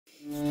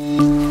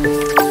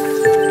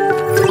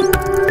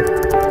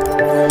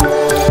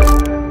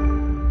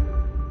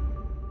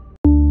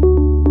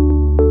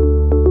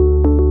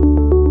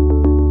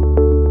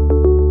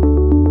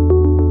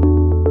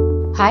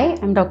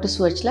Dr.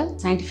 Suvarchala,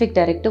 Scientific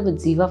Director with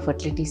ZIVA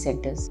Fertility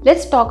Centers.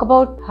 Let's talk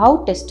about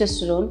how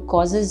testosterone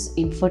causes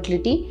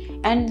infertility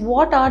and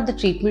what are the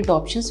treatment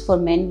options for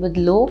men with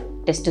low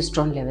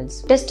testosterone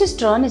levels.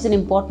 Testosterone is an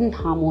important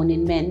hormone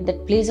in men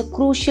that plays a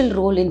crucial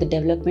role in the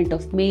development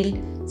of male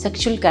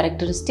sexual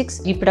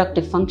characteristics,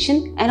 reproductive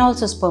function, and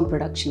also sperm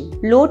production.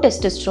 Low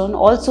testosterone,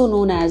 also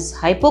known as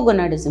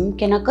hypogonadism,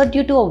 can occur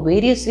due to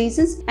various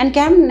reasons and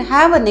can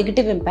have a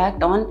negative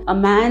impact on a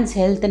man's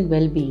health and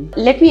well-being.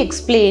 Let me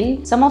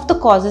explain some of the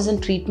causes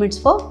and treatments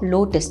for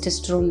low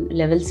testosterone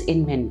levels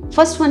in men.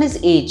 First one is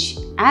age.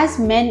 As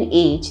men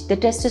age, the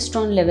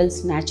testosterone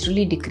levels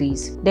naturally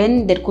decrease.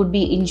 Then there could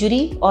be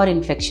injury or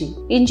infection.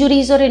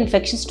 Injuries or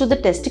infections to the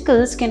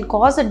testicles can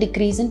cause a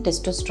decrease in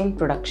testosterone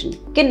production.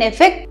 Can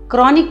affect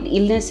chronic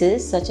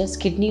illnesses such as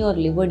kidney or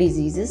liver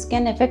diseases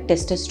can affect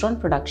testosterone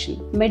production.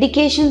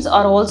 Medications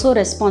are also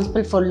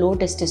responsible for low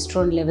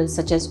testosterone levels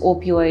such as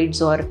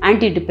opioids or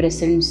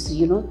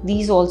antidepressants.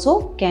 These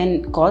also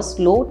can cause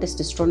low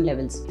testosterone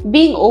levels.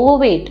 Being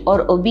overweight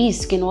or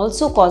obese can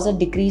also cause a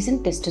decrease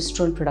in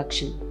testosterone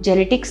production.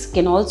 Genetics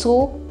can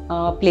also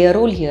play a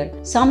role here.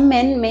 Some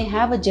men may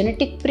have a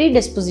genetic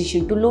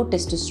predisposition to low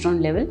testosterone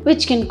level,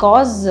 which can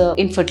cause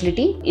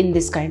infertility in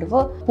this kind of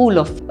a pool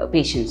of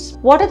patients.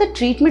 What are the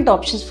treatment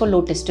options for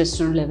low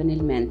testosterone level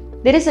in men?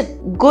 There is a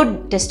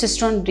good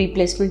testosterone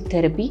replacement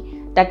therapy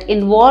that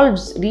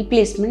involves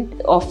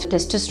replacement of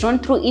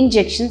testosterone through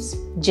injections,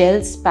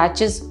 gels,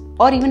 patches,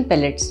 or even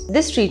pellets.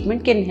 This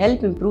treatment can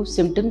help improve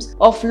symptoms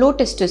of low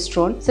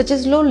testosterone such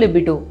as low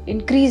libido,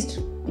 increased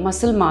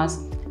muscle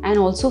mass, and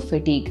also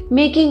fatigue.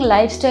 Making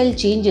lifestyle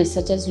changes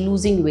such as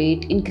losing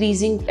weight,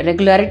 increasing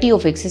regularity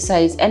of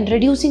exercise, and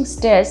reducing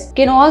stress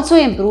can also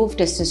improve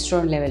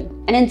testosterone level.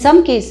 And in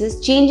some cases,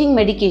 changing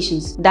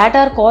medications that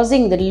are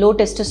causing the low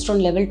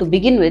testosterone level to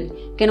begin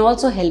with can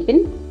also help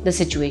in the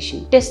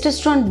situation.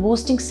 Testosterone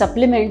boosting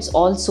supplements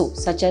also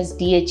such as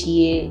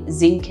DHEA,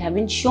 zinc have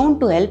been shown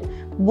to help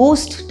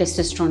boost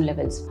testosterone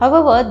levels.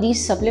 However,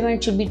 these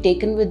supplements should be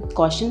taken with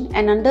caution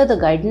and under the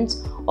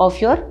guidance of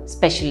your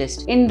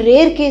specialist. In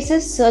rare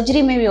cases,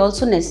 surgery may be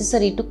also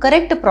necessary to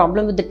correct a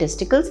problem with the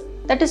testicles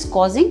that is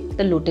causing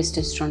the low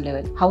testosterone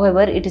level.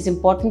 However, it is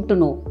important to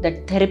know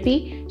that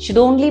therapy should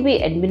only be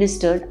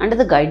administered under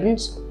the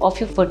guidance of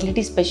your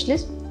fertility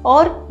specialist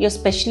or your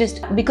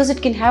specialist because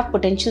it can have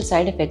potential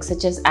side effects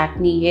such as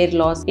acne, hair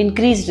loss,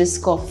 increased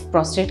risk of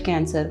prostate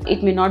cancer.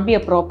 It may not be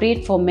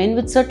appropriate for men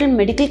with certain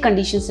medical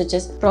conditions such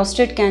as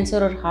prostate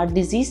cancer or heart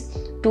disease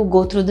to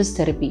go through this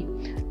therapy.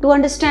 To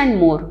understand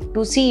more,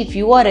 to see if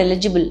you are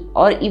eligible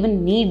or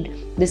even need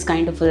this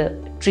kind of a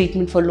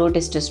treatment for low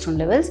testosterone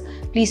levels,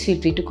 please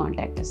feel free to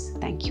contact us.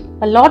 Thank you.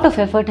 A lot of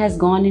effort has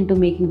gone into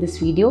making this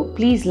video.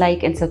 Please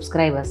like and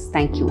subscribe us.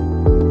 Thank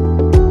you.